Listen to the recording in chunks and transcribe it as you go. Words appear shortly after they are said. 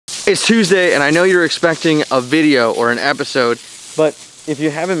It's Tuesday and I know you're expecting a video or an episode, but if you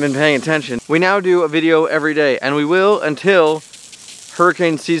haven't been paying attention, we now do a video every day, and we will until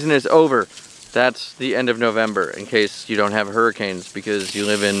hurricane season is over. That's the end of November, in case you don't have hurricanes because you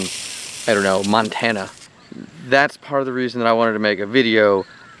live in, I don't know, Montana. That's part of the reason that I wanted to make a video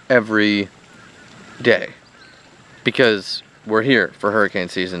every day, because we're here for hurricane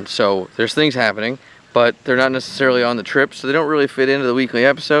season. So there's things happening, but they're not necessarily on the trip, so they don't really fit into the weekly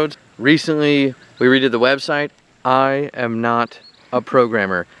episodes. Recently, we redid the website. I am not a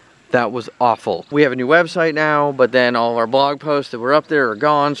programmer. That was awful. We have a new website now, but then all of our blog posts that were up there are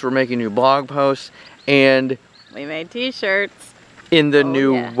gone, so we're making new blog posts. And we made t-shirts in the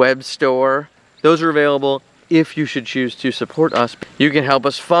new web store. Those are available if you should choose to support us. You can help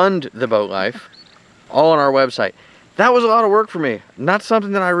us fund the boat life, all on our website. That was a lot of work for me. Not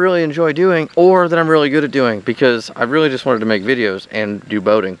something that I really enjoy doing or that I'm really good at doing, because I really just wanted to make videos and do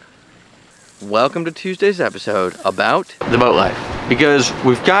boating. Welcome to Tuesday's episode about the boat life, because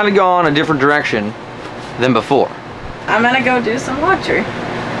we've got to go on a different direction than before. I'm gonna go do some laundry.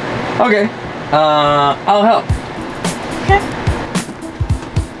 Okay, I'll help. Okay.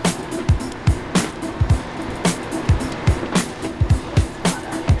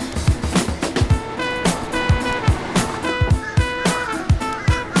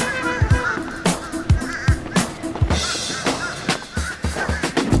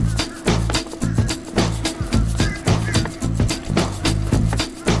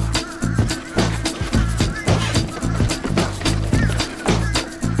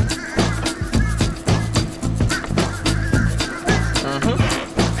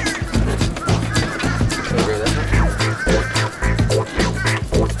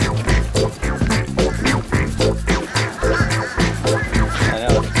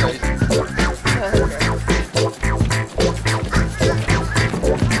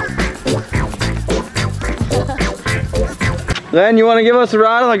 Len, you want to give us a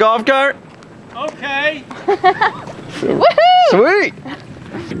ride on the golf cart? Okay. Woohoo! Sweet!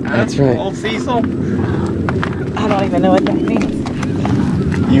 That's right. Old Cecil? I don't even know what that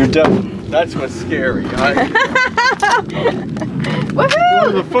means. You don't. That's what's scary. Woohoo! One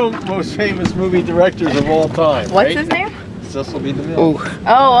of the most famous movie directors of all time. What's right? his name? Cecil B. DeMille.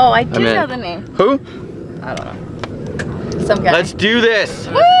 Oh, I do know the name. Who? I don't know. Some guy. Let's do this!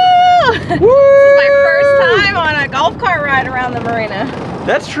 Woo! Woo! This is my first time on a golf cart ride around the marina.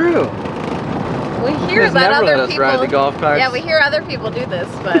 That's true. We hear that never other let us people ride the golf carts. Yeah, we hear other people do this,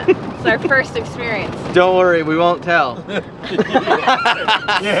 but it's our first experience. Don't worry, we won't tell.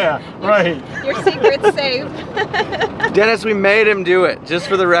 Yeah, right. Your secret's safe. Dennis, we made him do it, just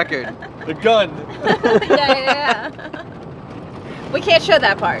for the record. The gun. Yeah. We can't show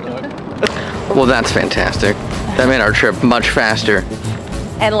that part. Well, that's fantastic. That made our trip much faster.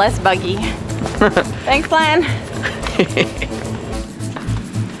 And less buggy. Thanks, Plan.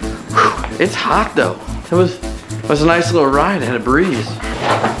 It's hot though. It was a nice little ride. It had a breeze.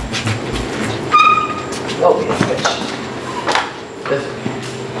 Oh, we switch. This way.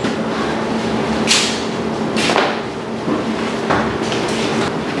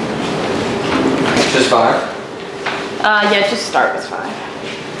 Just 5? Yeah, just start with 5.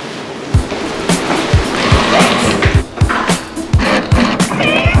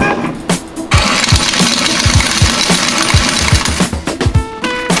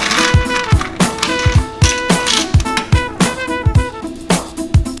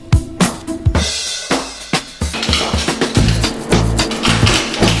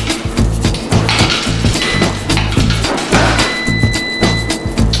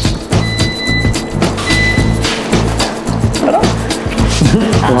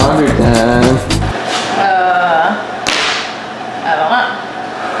 Laundry time. I don't know.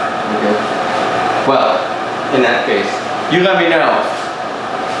 Okay. Well, in that case, you let me know.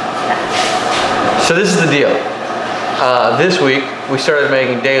 So this is the deal. This week, we started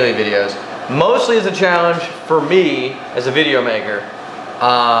making daily videos. Mostly as a challenge for me as a video maker.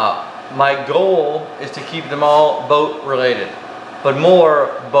 My goal is to keep them all boat related, but more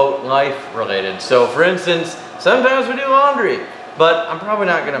boat life related. So for instance, sometimes we do laundry, but I'm probably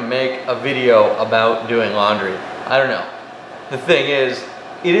not gonna make a video about doing laundry. I don't know. The thing is,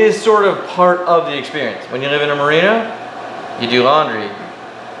 it is sort of part of the experience. When you live in a marina, you do laundry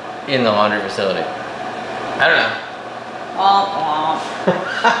in the laundry facility. I don't know.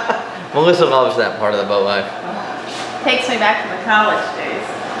 Melissa loves that part of the boat life. Takes me back to the college days.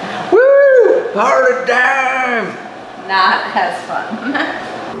 Woo! Party time! Not as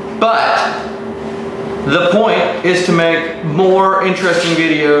fun. But the point is to make more interesting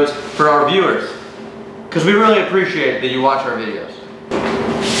videos for our viewers, because we really appreciate that you watch our videos.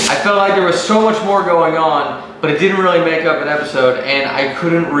 I felt like there was so much more going on, but it didn't really make up an episode, and I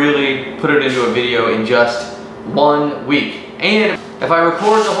couldn't really put it into a video in just 1 week. And if I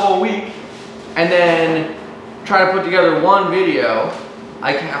record the whole week and then try to put together one video,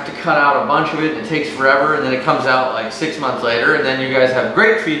 I have to cut out a bunch of it, and it takes forever, and then it comes out like 6 months later, and then you guys have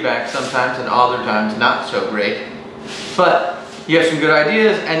great feedback sometimes, and other times not so great. But you have some good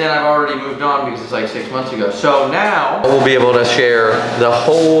ideas, and then I've already moved on because it's like 6 months ago. So now we'll be able to share the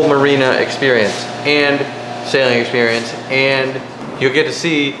whole marina experience and sailing experience, and you'll get to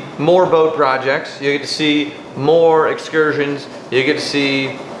see more boat projects, you'll get to see more excursions, you'll get to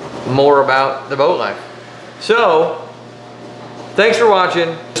see more about the boat life. So, thanks for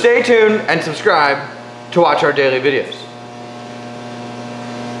watching. Stay tuned and subscribe to watch our daily videos.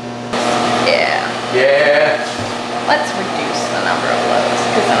 Yeah. Yeah. Let's reduce the number of loads,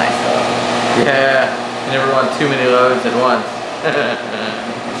 because then I still... Yeah. You never want too many loads at once.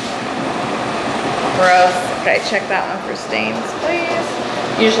 Gross. Okay, check that one for stains, please.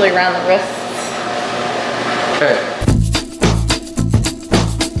 Usually around the wrists. Okay.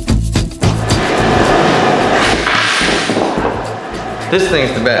 This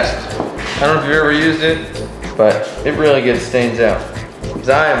thing's the best. I don't know if you've ever used it, but it really gets stains out. Because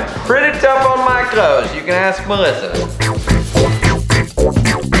I am pretty tough on my clothes. You can ask Melissa.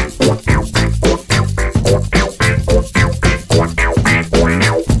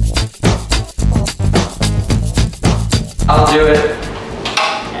 I'll do it.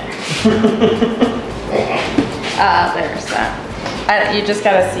 There's that. You just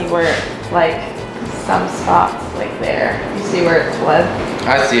gotta see where, like, some spots, like there. You see where it's bled?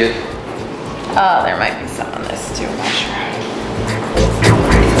 I see it. Oh, there might be some on this too, I'm not sure.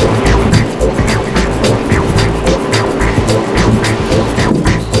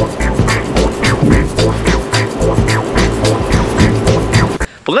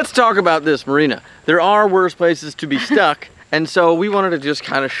 But let's talk about this marina. There are worse places to be stuck, and so we wanted to just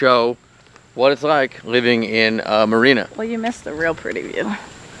kind of show what it's like living in a marina. Well, you missed the real pretty view.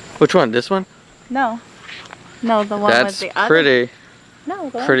 Which one? This one? No. No, the one That's with the other. pretty. No,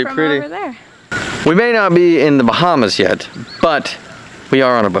 the Pretty one from pretty. over there. We may not be in the Bahamas yet, but we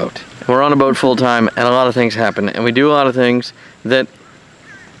are on a boat. We're on a boat full time, and a lot of things happen, and we do a lot of things that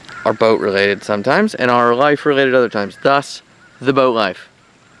are boat related sometimes and are life related other times. Thus, the boat life.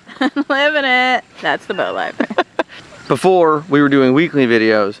 Living it. That's the boat life. Before, we were doing weekly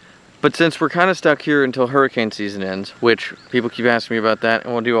videos, but since we're kind of stuck here until hurricane season ends, which people keep asking me about that,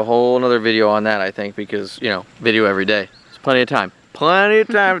 and we'll do a whole another video on that, I think, because, you know, video every day. There's plenty of time. Plenty of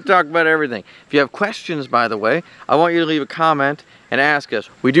time to talk about everything. If you have questions, by the way, I want you to leave a comment and ask us.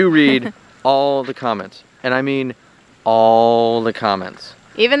 We do read all the comments, and I mean all the comments.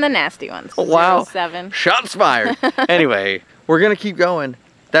 Even the nasty ones. Oh, wow. 07. Shots fired. Anyway, we're gonna keep going.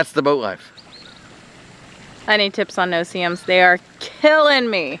 That's the boat life. Any tips on no-see-ums? They are killing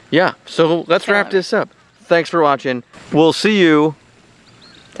me. Yeah, so let's wrap this up. Thanks for watching. We'll see you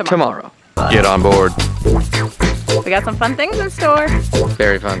tomorrow. Get on board. We got some fun things in store.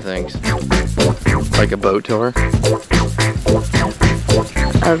 Very fun things. Like a boat tour.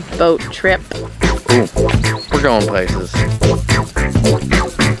 A boat trip. Ooh, we're going places.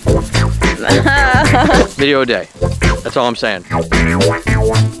 Video a day. That's all I'm saying.